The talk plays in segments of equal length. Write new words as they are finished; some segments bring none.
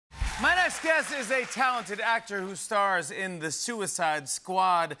next guest is a talented actor who stars in The Suicide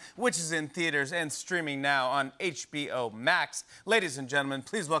Squad, which is in theaters and streaming now on HBO Max. Ladies and gentlemen,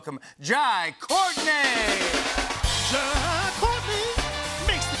 please welcome Jai Courtney. Jai Courtney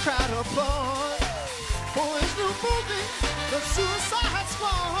makes the crowd applaud for his new movie, The Suicide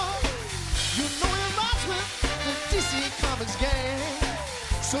Squad. You know he rides with the DC Comics gang,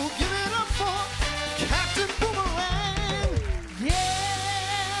 so give it up for Captain Boomerang. Yeah!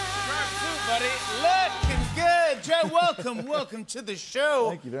 Buddy, looking good. Jai, welcome to the show.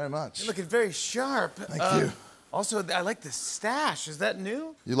 Thank you very much. You're looking very sharp. Thank you. Also, I like the stash. Is that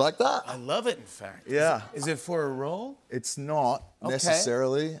new? You like that? I love it, in fact. Yeah. Is it for a role? It's not Okay.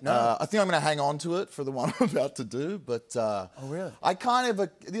 necessarily. No. I think I'm going to hang on to it for the one I'm about to do, but... Oh, really? I kind of...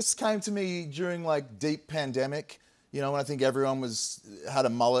 this came to me during, like, deep pandemic, you know, when I think everyone had a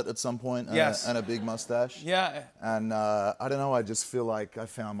mullet at some point and, Yes. and a big mustache. Yeah. And I don't know, I just feel like I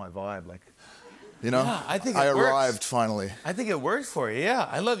found my vibe, like, you know? Yeah, I think I it works. arrived finally. I think it works for you, yeah.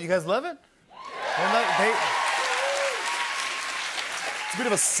 I love it. You guys love it? It's a bit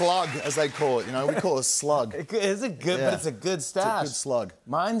of a slug, as they call it, you know? We call it a slug. Is it good? Yeah. But it's a good stash. It's a good slug.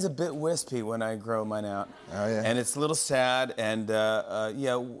 Mine's a bit wispy when I grow mine out. Oh, yeah. And it's a little sad and,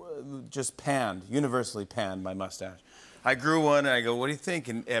 just panned, universally panned, my mustache. I grew one and I go, what do you think?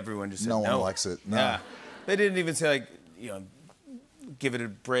 And everyone just said no. No one likes it, no. Yeah. They didn't even say, like, you know, give it a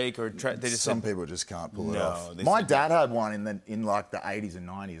break or try. They just Some said, people just can't pull it No, off. they My said dad had one in like the 80s and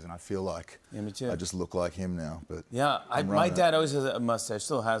 90s, and I feel like Yeah, me too. I just look like him now. But Yeah, I'm my running it. dad always has a mustache,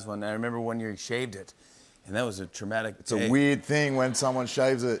 still has one. I remember one year he shaved it, and that was a traumatic It's a weird thing when someone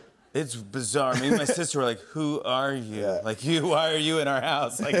shaves it. It's bizarre. Me and my sister were like, who are you? Yeah. Like, why are you in our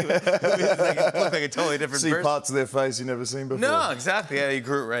house? Like, it looked like a totally different See person. parts of their face you've never seen before. No, exactly. Yeah, he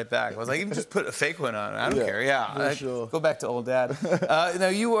grew it right back. I was like, even just put a fake one on. I don't care. Yeah, for sure. Go back to old dad. Now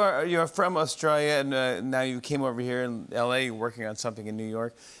you're from Australia, and now you came over here in L.A. You're working on something in New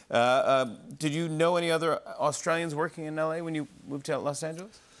York. Did you know any other Australians working in L.A. when you moved to Los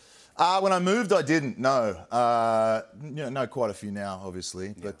Angeles? When I moved, I didn't know. Know quite a few now,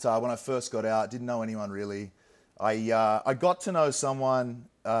 obviously. Yeah. But when I first got out, didn't know anyone really. I got to know someone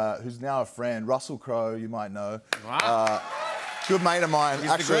who's now a friend, Russell Crowe, you might know. Wow. Good mate of mine.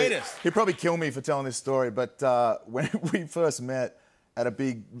 He's Actually, the greatest. He'd probably kill me for telling this story, but when we first met at a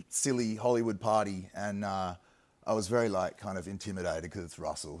big, silly Hollywood party, and I was very, like, kind of intimidated because it's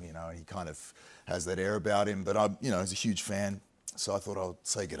Russell, you know, and he kind of has that air about him, but I, you know, he's a huge fan. So I thought I'd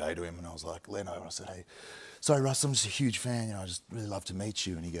say g'day to him, and I was like, lean over, and I said, hey, sorry, Russ, I'm just a huge fan, you know, I just really love to meet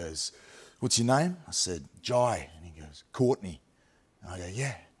you. And he goes, what's your name? I said, Jai. And he goes, Courtney. And I go,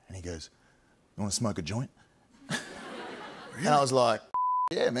 yeah. And he goes, you want to smoke a joint? Really? And I was like,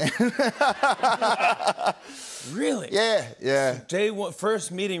 yeah, man. Really? Yeah, yeah. Day one,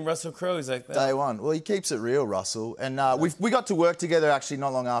 first meeting Russell Crowe, he's like that. Day one. Well, he keeps it real, Russell. And we got to work together, actually,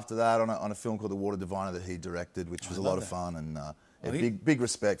 not long after that on a film called The Water Diviner that he directed, which was a lot of fun. And big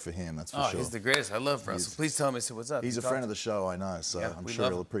respect for him, that's for sure. Oh, he's the greatest. I love Russell. Please tell him I said what's up. He's a friend of the show, I know, so Yeah, I'm we sure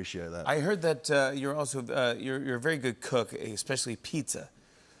love he'll him. appreciate that. I heard that you're also you're a very good cook, especially pizza.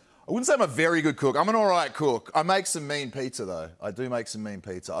 I wouldn't say I'm a very good cook. I'm an all right cook. I make some mean pizza, though. I do make some mean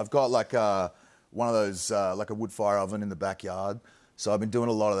pizza. I've got, like, one of those, like a wood fire oven in the backyard. So I've been doing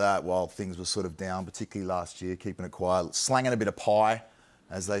a lot of that while things were sort of down, particularly last year, keeping it quiet, slanging a bit of pie,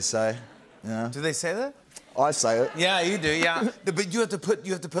 as they say. You know? Do they say that? I say it. Yeah, you do. Yeah, but you have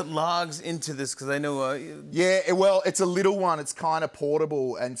to put logs into this because I know. Yeah, well, it's a little one. It's kind of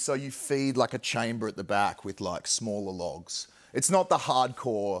portable, and so you feed like a chamber at the back with like smaller logs. It's not the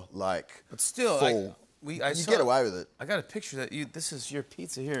hardcore like. But still, full. You get away with it. I got a picture that this is your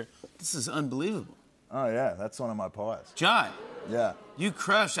pizza here. This is unbelievable. Oh yeah, that's one of my pies. John. Yeah. You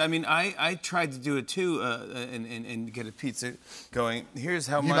crushed. I mean, I tried to do it too and get a pizza going. Here's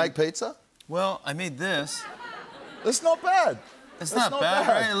how You make pizza? Well, I made this. It's not bad. It's not bad,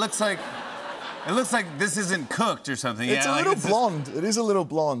 right? It looks like this isn't cooked or something. It's yeah, a little blonde. It is a little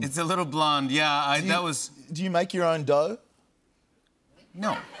blonde. It's a little blonde. Yeah, Do you make your own dough?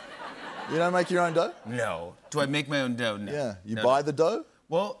 No. You don't make your own dough? No. Do I make my own dough? No. Yeah. You No. buy the dough?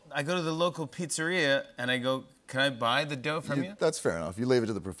 Well, I go to the local pizzeria and I go, can I buy the dough from you? That's fair enough. You leave it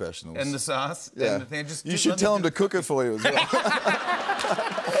to the professionals. And the sauce? Yeah. And the thing. You should tell them to cook it for you as well.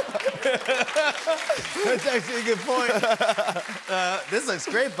 That's actually a good point. This looks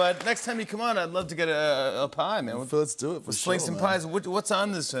great, bud. Next time you come on, I'd love to get a pie, man. Let's do it for sure. Sling some man. pies. What's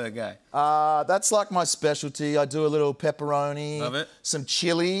on this guy? That's like my specialty. I do a little pepperoni, Love it. some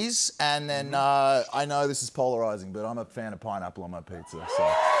chilies, and then I know this is polarizing, but I'm a fan of pineapple on my pizza.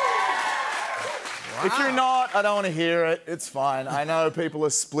 So. Wow. If you're not, I don't want to hear it. It's fine. I know people are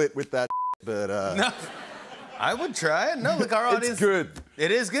split with that. but No, I would try it. No, look, our audience. it's good.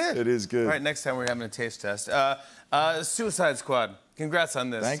 It is good. It is good. All right, next time we're having a taste test. Suicide Squad. Congrats on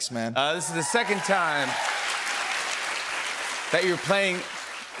this. Thanks, man. This is the second time that you're playing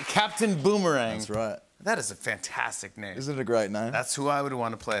Captain Boomerang. That's right. That is a fantastic name. Isn't it a great name? That's who I would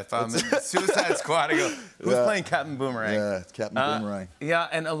want to play if I'm in Suicide Squad. I go, who's playing Captain Boomerang? Yeah, it's Captain Boomerang. Yeah,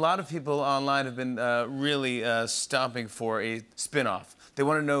 and a lot of people online have been really stomping for a spin-off. They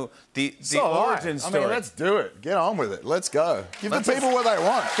want to know the origin story. I mean, let's do it. Get on with it. Let's go. Give the people what they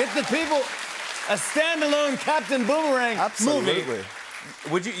want. Get the people a standalone Captain Boomerang Absolutely. movie.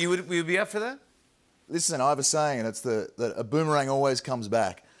 Would you be up for that? Listen, I have a saying, and it's that a boomerang always comes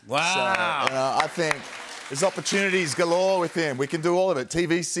back. Wow. So, I think there's opportunities galore with him. We can do all of it.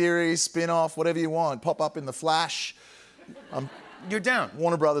 TV series, spin-off, whatever you want. Pop up in The Flash. You're down.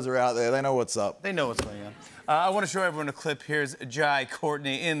 Warner Brothers are out there. They know what's up. They know what's going on. I want to show everyone a clip. Here's Jai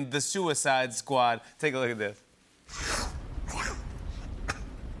Courtney in the Suicide Squad. Take a look at this.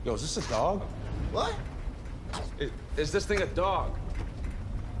 Yo, is this a dog? What? Is this thing a dog?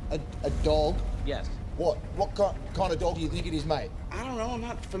 A dog? Yes. What? What kind of dog do you think it is, mate? I don't know. I'm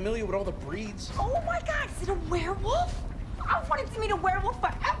not familiar with all the breeds. Oh my God, is it a werewolf? I wanted to meet a werewolf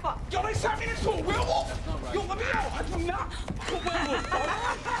forever. Yo, they turned me into a werewolf? Right. Yo, let me out. I do not. I'm a werewolf, bro.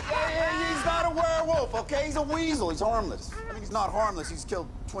 Yeah, he's not a werewolf, okay? He's a weasel. He's harmless. I mean, he's not harmless. He's killed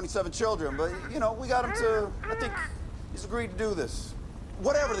 27 children, but, you know, we got him to, I think he's agreed to do this.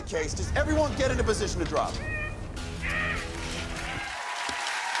 Whatever the case, just everyone get in a position to drop.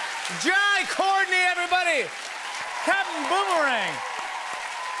 Jai Courtney, everybody! Captain Boomerang!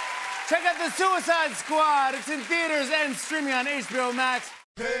 Check out the Suicide Squad. It's in theaters and streaming on HBO Max.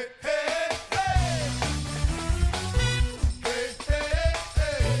 Hey, hey.